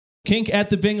Kink at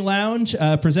the Bing Lounge,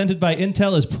 presented by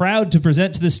Intel, is proud to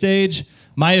present to the stage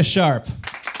Maia Sharp.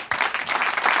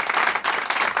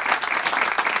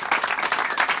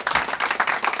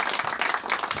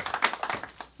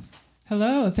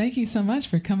 Hello, thank you so much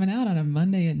for coming out on a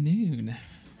Monday at noon.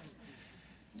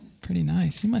 Pretty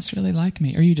nice. You must really like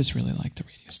me, or you just really like the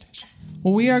radio station.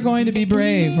 Well, we are going to be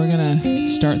brave. We're going to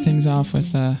start things off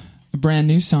with a brand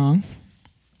new song.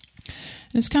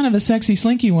 It's kind of a sexy,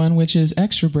 slinky one, which is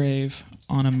Extra Brave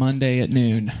on a Monday at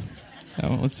noon.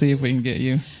 So let's see if we can get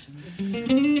you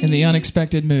in the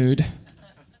unexpected mood.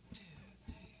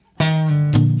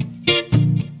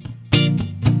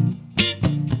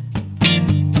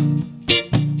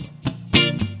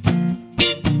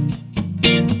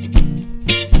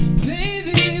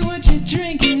 Baby, what you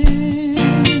drinking?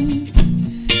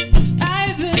 'Cause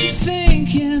I've been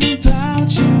thinking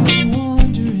about you.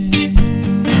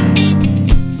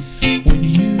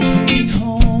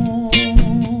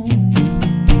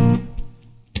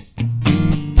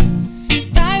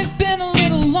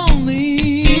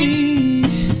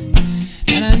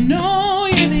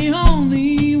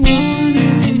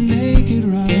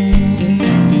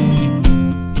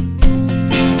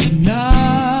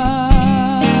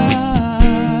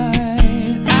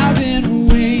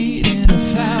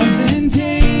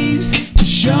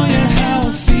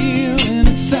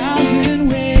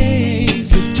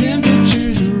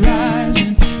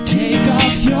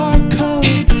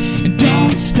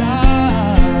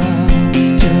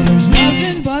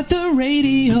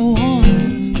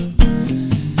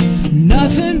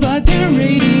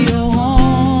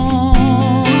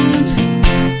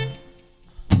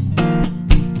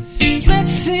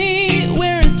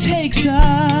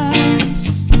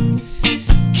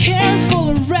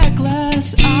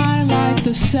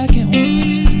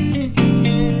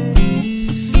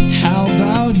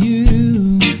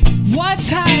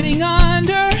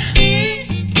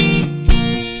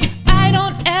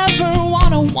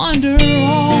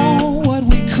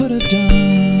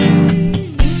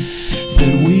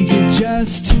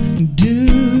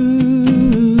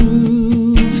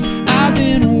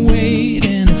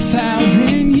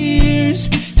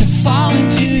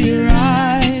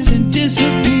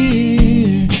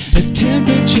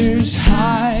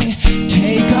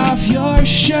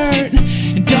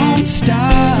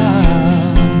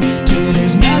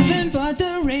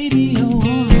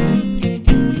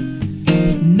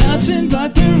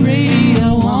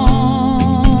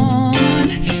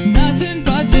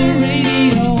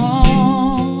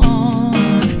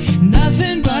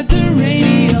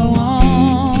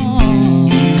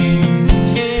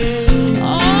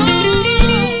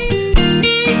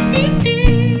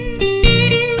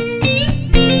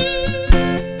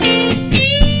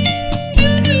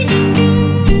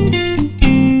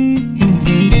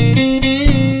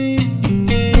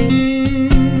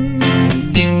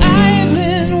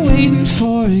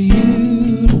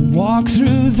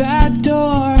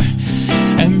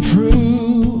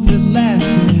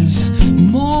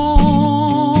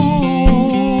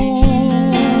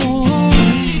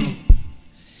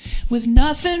 With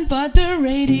nothing but the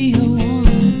radio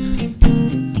on.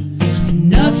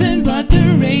 Nothing but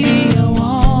the radio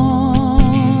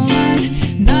on.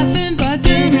 Nothing but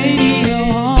the radio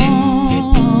on.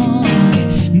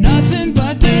 Nothing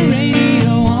but the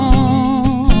radio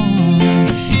on.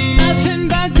 Nothing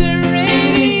but the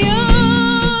radio.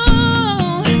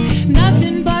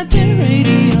 Nothing but the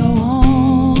radio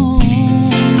on.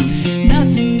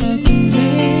 Nothing but the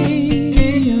radio.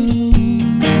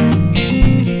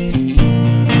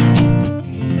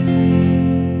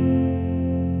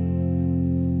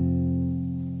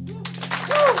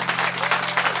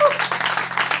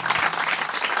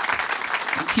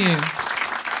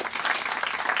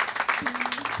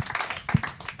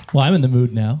 Well, I'm in the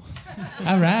mood now.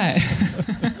 All right.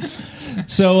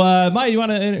 So, Maya, you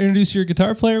want to introduce your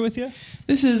guitar player with you?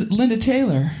 This is Linda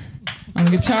Taylor on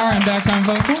the guitar and background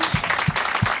vocals.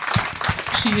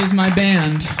 She is my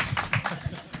band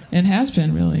and has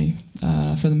been really,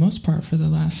 for the most part, for the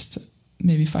last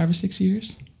maybe 5 or 6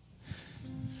 years.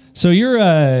 So you're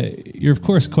of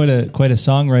course quite a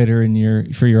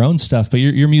songwriter for your own stuff, but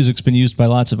your music's been used by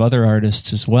lots of other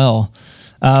artists as well.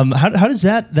 How does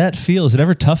that feel? Is it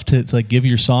ever tough to like give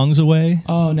your songs away?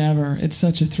 Oh, never. It's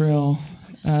such a thrill.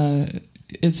 Aside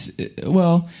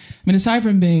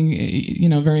from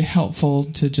being very helpful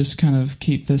to just kind of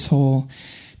keep this whole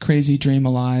crazy dream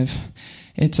alive,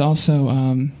 it's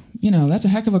also that's a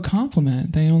heck of a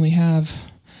compliment. They only have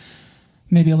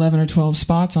maybe 11 or 12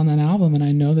 spots on that album, and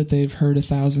I know that they've heard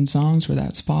 1,000 songs for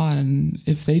that spot, and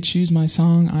if they choose my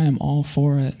song, I am all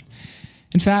for it.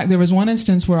 In fact, there was one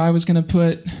instance where I was going to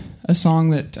put a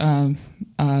song that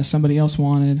somebody else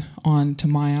wanted on to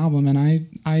my album, and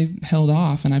I held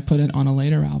off and I put it on a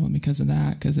later album because of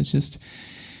that, because it's just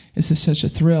such a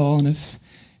thrill. And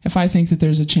if I think that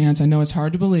there's a chance, I know it's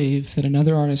hard to believe that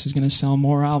another artist is going to sell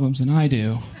more albums than I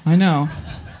do. I know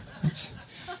it's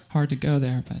hard to go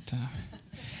there, but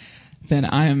then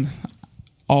I am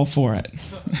all for it.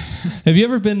 Have you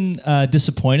ever been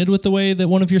disappointed with the way that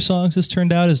one of your songs has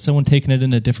turned out? Has someone taken it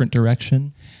in a different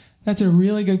direction? That's a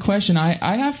really good question.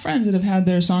 I have friends that have had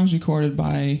their songs recorded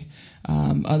by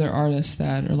other artists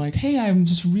that are like, hey, I'm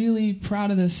just really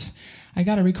proud of this. I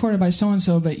got it recorded by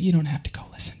so-and-so, but you don't have to go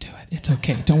listen to it. It's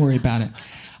okay. Don't worry about it.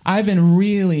 I've been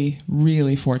really,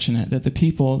 really fortunate that the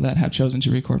people that have chosen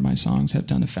to record my songs have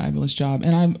done a fabulous job,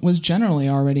 and I was generally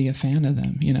already a fan of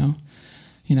them, you know.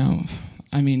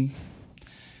 I mean,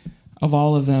 of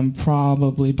all of them,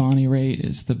 probably Bonnie Raitt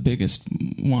is the biggest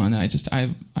one.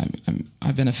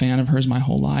 I've been a fan of hers my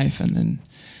whole life, and then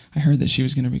I heard that she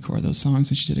was going to record those songs,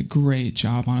 and she did a great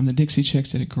job on them. The Dixie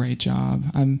Chicks did a great job.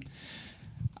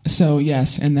 So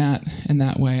yes, in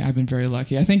that way, I've been very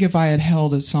lucky. I think if I had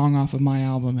held a song off of my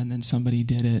album and then somebody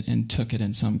did it and took it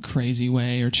in some crazy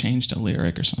way or changed a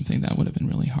lyric or something, that would have been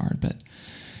really hard. But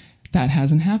that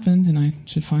hasn't happened, and I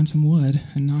should find some wood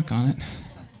and knock on it.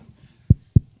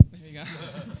 There you go.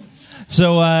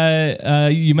 So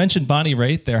you mentioned Bonnie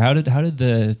Raitt there. How did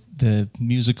the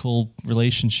musical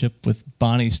relationship with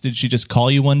Bonnie? Did she just call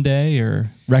you one day, or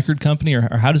record company, or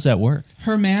how does that work?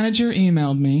 Her manager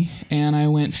emailed me, and I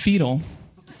went fetal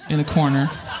in a corner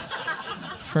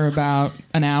for about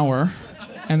an hour,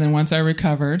 and then once I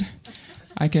recovered,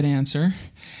 I could answer.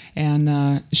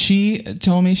 And she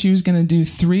told me she was going to do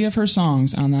 3 of her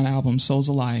songs on that album, Souls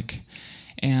Alike.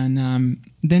 And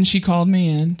then she called me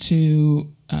in to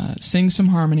sing some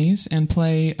harmonies and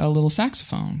play a little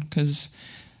saxophone, because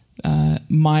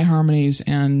my harmonies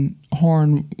and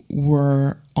horn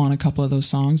were on a couple of those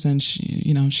songs, and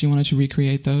she wanted to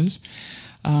recreate those.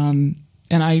 And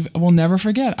I will never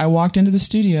forget, I walked into the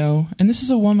studio, and this is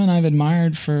a woman I've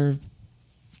admired for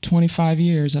 25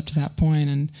 years up to that point,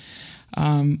 and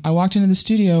I walked into the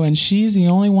studio, and she's the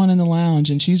only one in the lounge,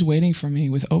 and she's waiting for me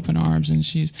with open arms, and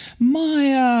she's,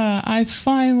 Maia, I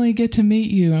finally get to meet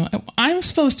you. I'm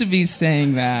supposed to be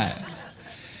saying that.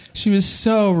 She was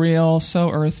so real,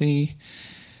 so earthy.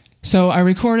 So I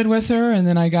recorded with her, and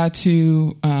then I got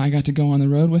to go on the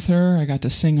road with her. I got to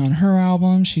sing on her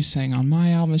album. She sang on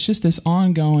my album. It's just this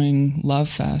ongoing love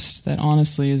fest that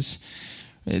honestly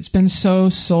it's been so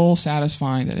soul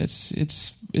satisfying that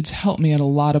it's helped me at a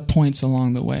lot of points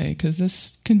along the way, because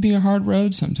this can be a hard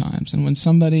road sometimes. And when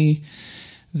somebody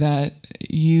that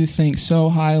you think so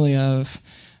highly of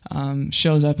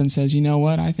shows up and says, you know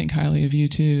what, I think highly of you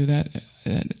too,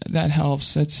 that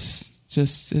helps.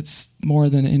 It's more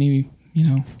than any,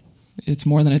 it's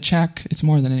more than a check. It's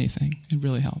more than anything. It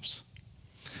really helps.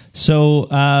 So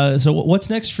what's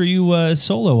next for you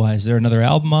solo-wise? Is there another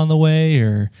album on the way,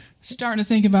 or? Starting to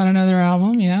think about another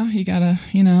album. Yeah, you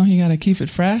gotta keep it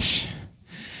fresh.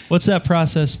 What's that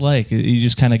process like? You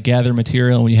just kind of gather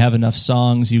material, and when you have enough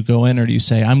songs, you go in, or do you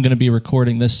say, I'm going to be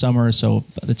recording this summer, so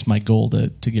it's my goal to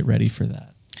get ready for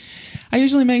that? I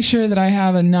usually make sure that I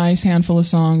have a nice handful of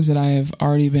songs that I have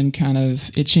already been kind of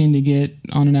itching to get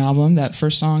on an album. That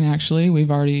first song, actually, we've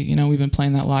been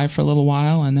playing that live for a little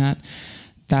while, and that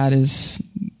is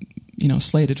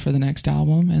slated for the next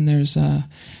album. And there's a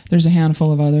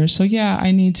handful of others. So yeah,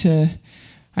 I need to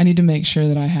make sure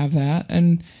that I have that.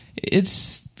 And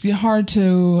it's hard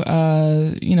to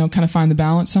kind of find the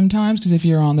balance sometimes, because if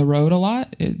you're on the road a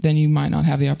lot, then you might not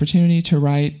have the opportunity to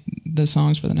write the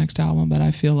songs for the next album. But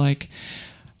I feel like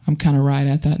I'm kind of right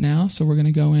at that now. So we're going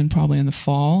to go in probably in the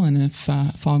fall, and if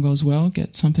fall goes well,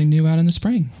 get something new out in the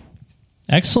spring.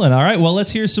 Excellent. All right, well,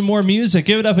 let's hear some more music.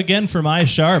 Give it up again for Maia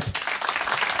Sharp.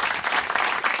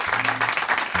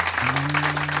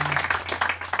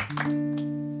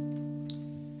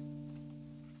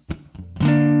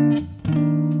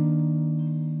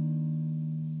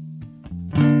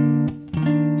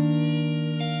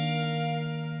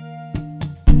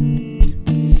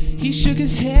 He shook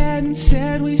his head and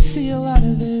said, we see a lot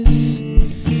of this,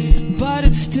 but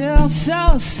it's still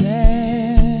so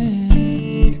sad.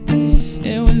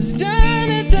 It was done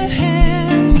at the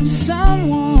hands of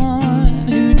someone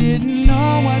who didn't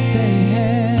know what they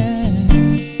had.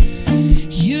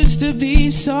 Used to be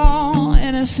so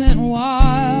innocent and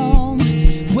wild,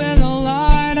 with a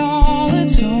light all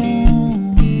its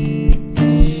own.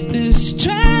 This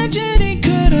tragedy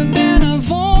could have been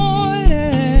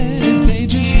avoided if they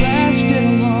just left it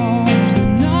alone. But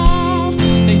no,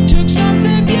 they took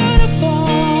something beautiful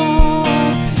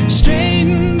straight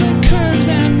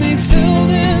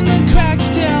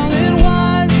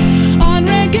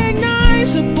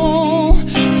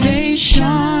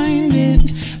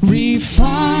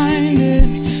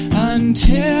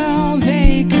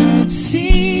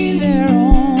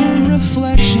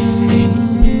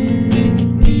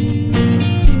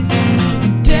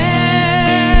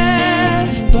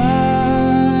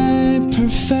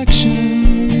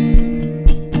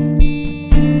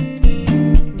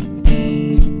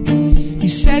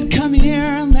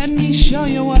here, let me show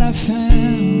you what I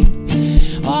found.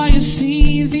 Oh, you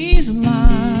see these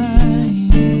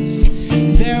lines.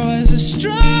 There was a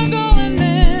struggle and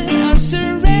then a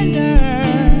surrender.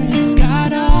 It's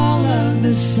got all of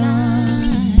the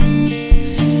signs.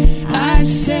 I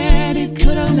said it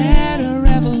could have led a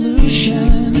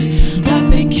revolution, but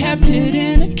they kept it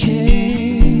in a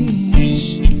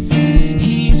cage.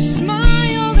 He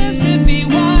smiled as if he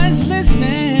was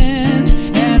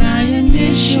listening, and I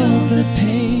initialed the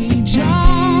page.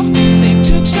 Oh, they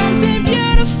took something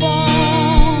beautiful,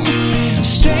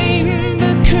 straightened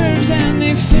the curves, and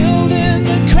they filled in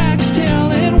the cracks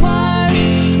till it was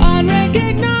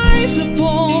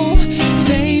unrecognizable.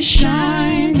 They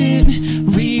shined it,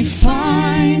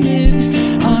 refined it,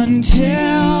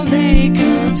 until they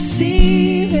could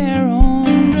see their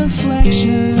own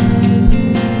reflection.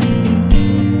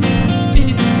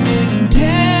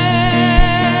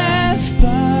 Death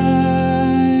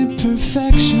by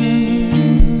perfection.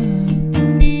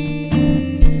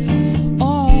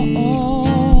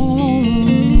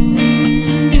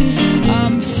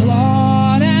 I'm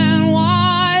flawed and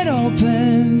wide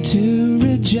open to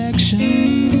rejection.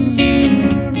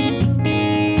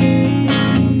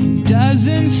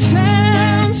 Doesn't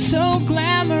sound so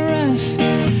glamorous,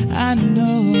 I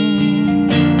know,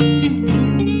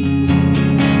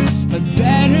 but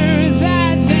better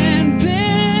that than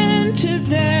bend to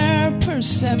their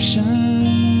perception.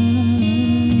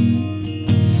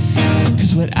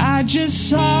 'Cause what I just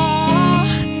saw,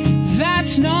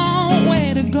 that's no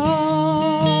way to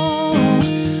go.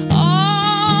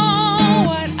 Oh,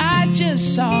 what I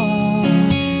just saw,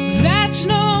 that's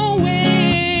no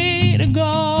way to go.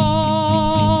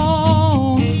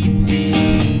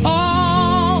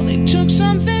 Oh, they took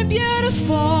something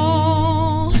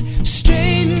beautiful,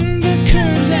 straightened the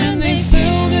curves, and they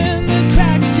filled in the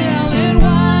cracks till it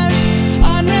was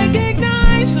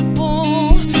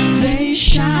unrecognizable. They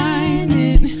shined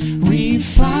it,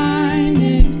 refined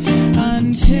it,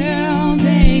 until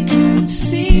they could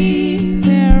see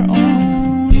their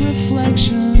own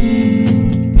reflection.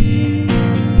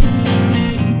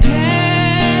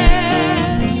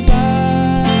 Death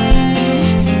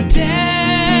by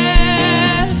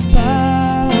death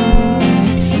by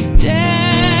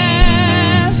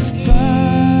death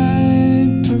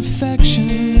by perfection.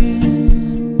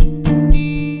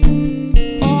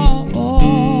 Oh,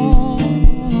 oh,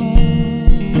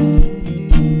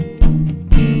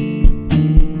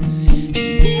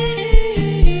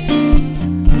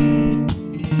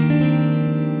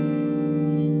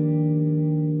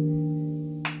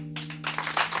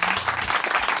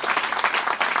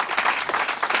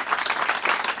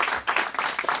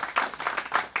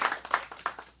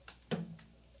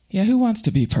 yeah, who wants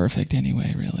to be perfect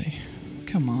anyway, really?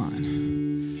 Come on.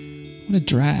 What a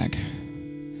drag.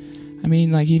 I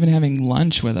mean, like, even having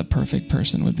lunch with a perfect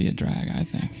person would be a drag, I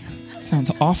think. Sounds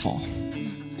awful.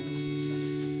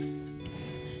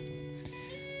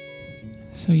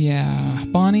 So yeah,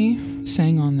 Bonnie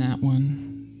sang on that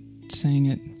one. Sang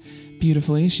it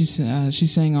beautifully. She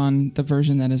sang on the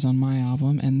version that is on my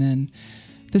album. And then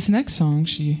this next song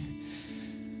she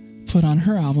put on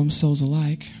her album, Souls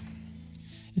Alike.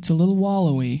 It's a little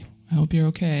wallowy. I hope you're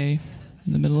okay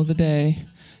in the middle of the day.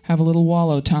 Have a little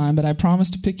wallow time, but I promise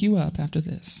to pick you up after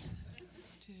this.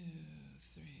 2,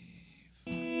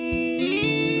 3.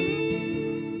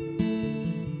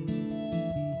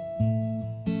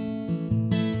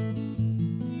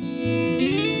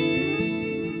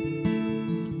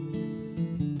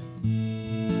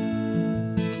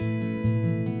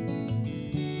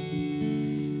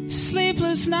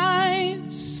 Sleepless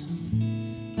nights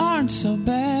aren't so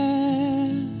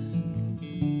bad.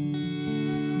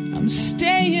 I'm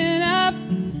staying up,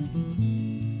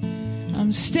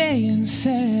 I'm staying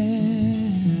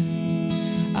sad.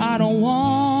 I don't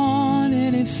want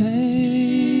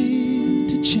anything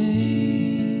to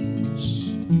change.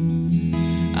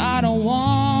 I don't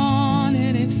want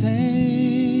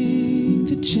anything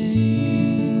to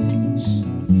change.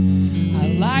 I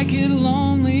like it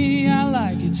lonely, I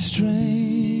like it strange.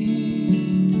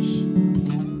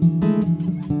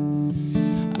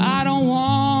 I don't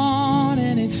want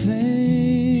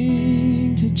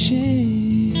anything to change.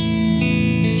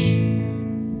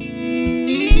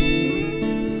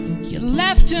 You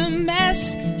left a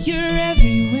mess, you're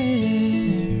everywhere.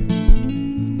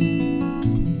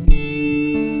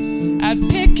 I'd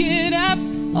pick it up,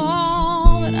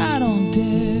 all but I don't dare.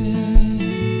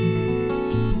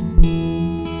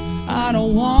 I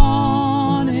don't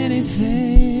want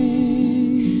anything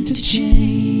to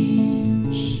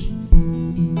change.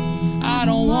 I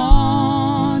don't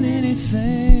want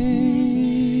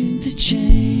anything to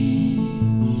change.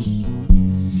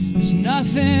 There's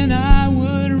nothing I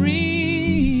would rearrange.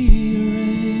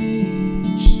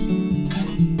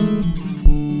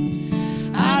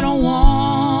 I don't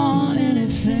want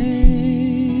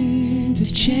anything to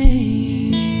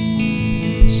change.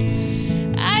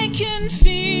 I can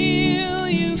feel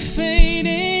you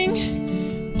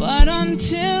fading, but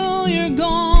until you're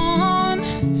gone,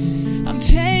 I'm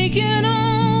taking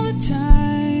all the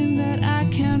time that I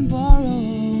can borrow.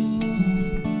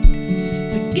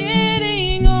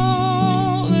 Forgetting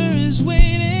over is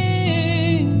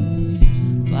waiting,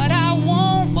 but I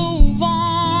won't move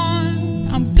on.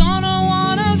 I'm gonna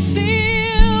wanna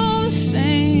feel the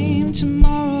same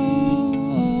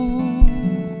tomorrow.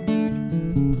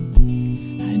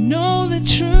 I know the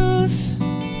truth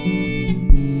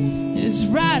is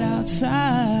right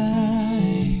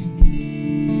outside,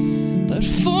 but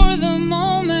for the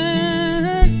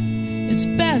moment, it's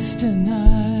best denied.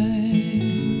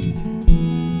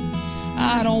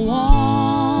 I don't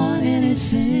want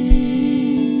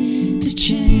anything to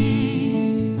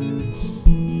change.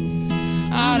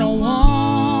 I don't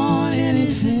want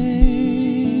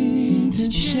anything to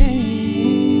change.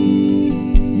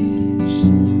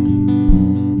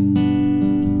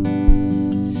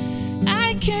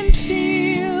 I can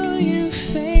feel you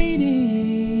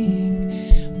fading,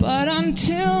 but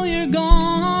until you're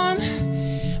gone,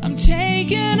 I'm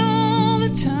taking all the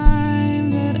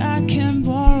time that I can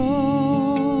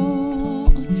borrow.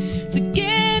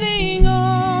 Forgetting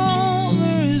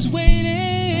over is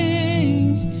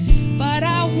waiting, but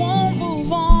I won't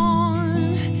move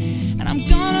on. And I'm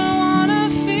gonna wanna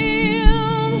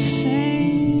feel the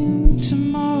same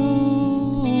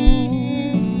tomorrow.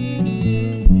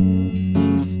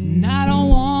 And I don't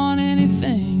want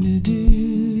anything to do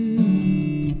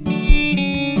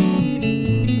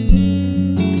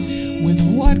with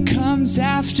what comes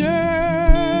after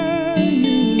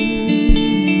you.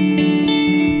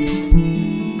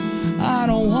 I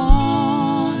don't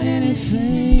want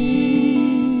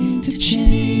anything to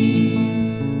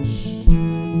change.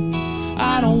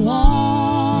 I don't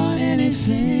want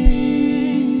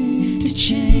anything to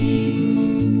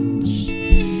change.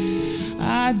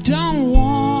 I don't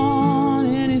want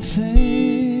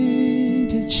anything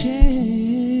to change.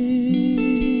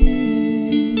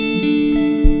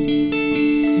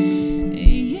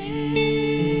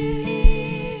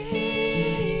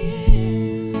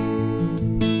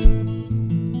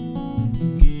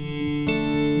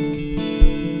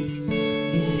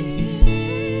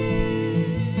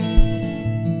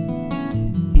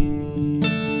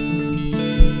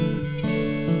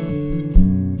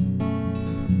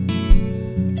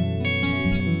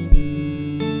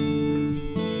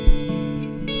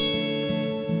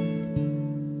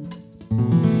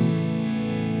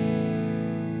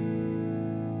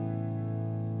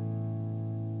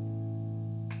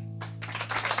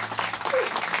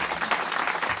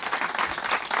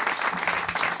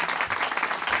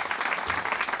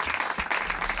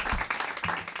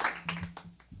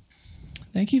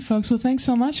 Thank you, folks. Well, thanks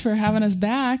so much for having us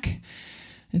back.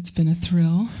 It's been a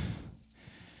thrill.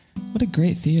 What a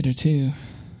great theater, too.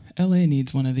 LA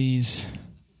needs one of these.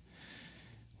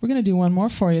 We're going to do one more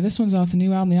for you. This one's off the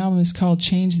new album. The album is called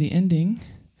Change the Ending,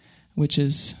 which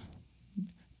is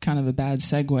kind of a bad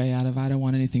segue out of I Don't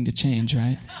Want Anything to Change,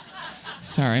 right?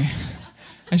 Sorry.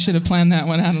 I should have planned that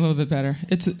one out a little bit better.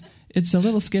 It's a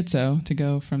little schizo to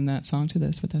go from that song to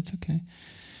this, but that's okay.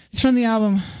 It's from the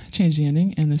album Change the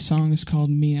Ending, and the song is called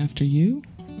Me After You.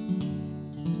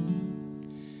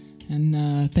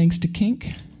 And thanks to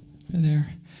Kink for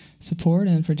their support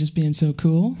and for just being so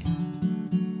cool.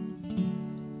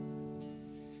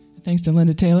 Thanks to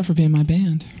Linda Taylor for being my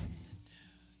band.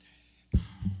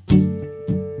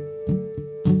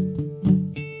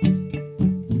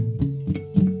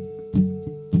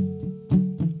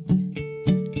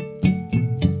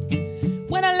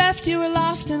 When I left, you were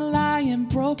lost and lying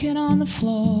broken on the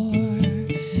floor.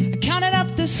 I counted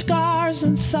up the scars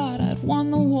and thought I'd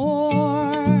won the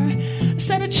war. I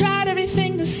said I tried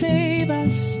everything to save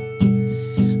us,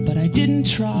 but I didn't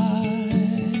try.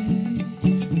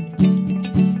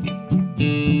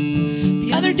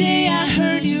 The other day I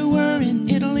heard you were in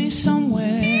Italy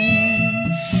somewhere.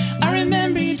 I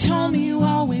remember you told me you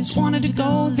always wanted to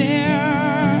go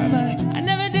there, but I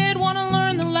never did want to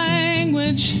learn the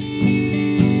language,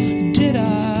 did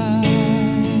I?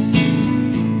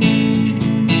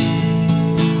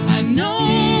 I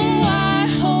know I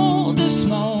hold the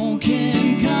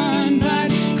smoking gun,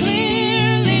 but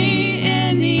clearly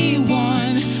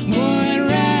anyone would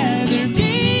rather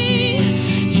be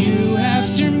you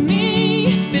after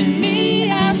me than me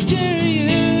after you.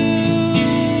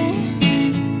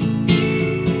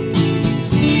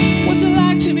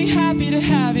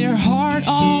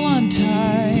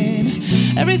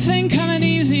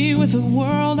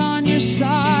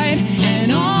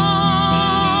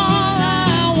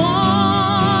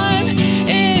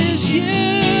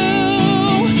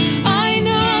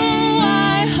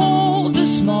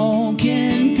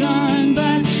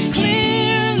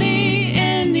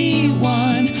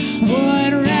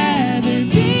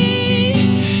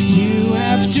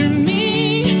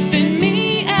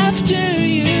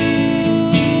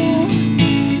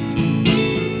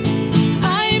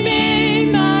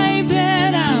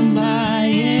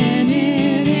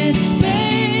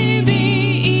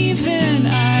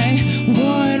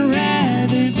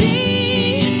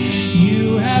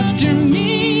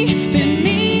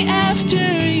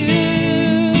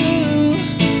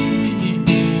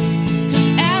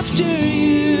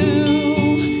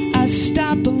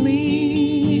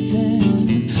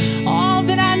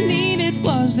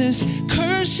 was this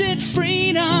cursed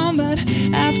freedom, but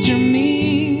after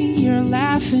me, you're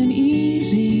laughing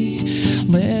easy.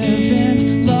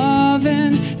 Living,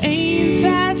 loving, ain't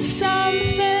that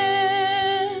something?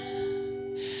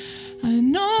 I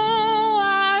know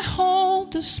I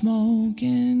hold the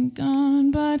smoking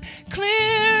gun, but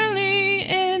clearly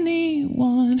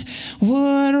anyone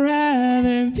would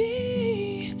rather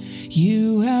be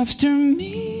you after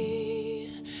me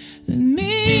than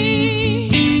me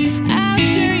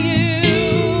after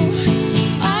you.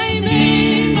 I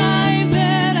made my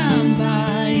bed, I'm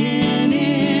lying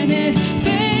in it,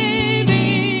 baby.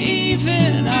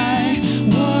 Even I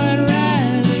would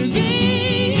rather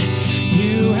be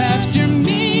you after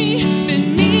me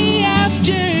than me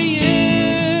after you.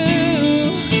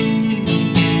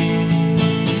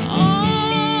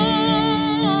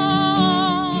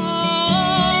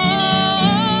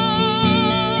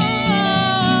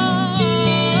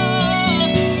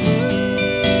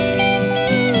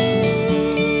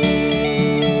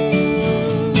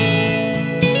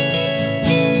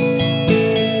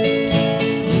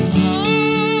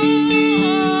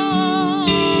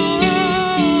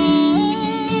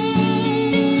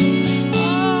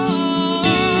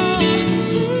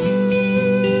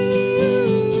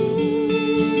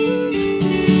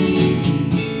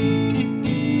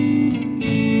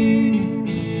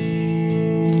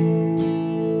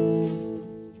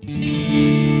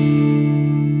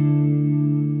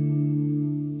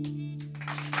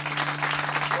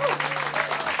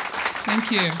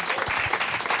 Thank you.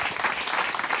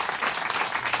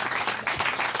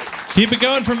 Keep it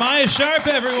going for Maia Sharp,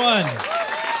 everyone.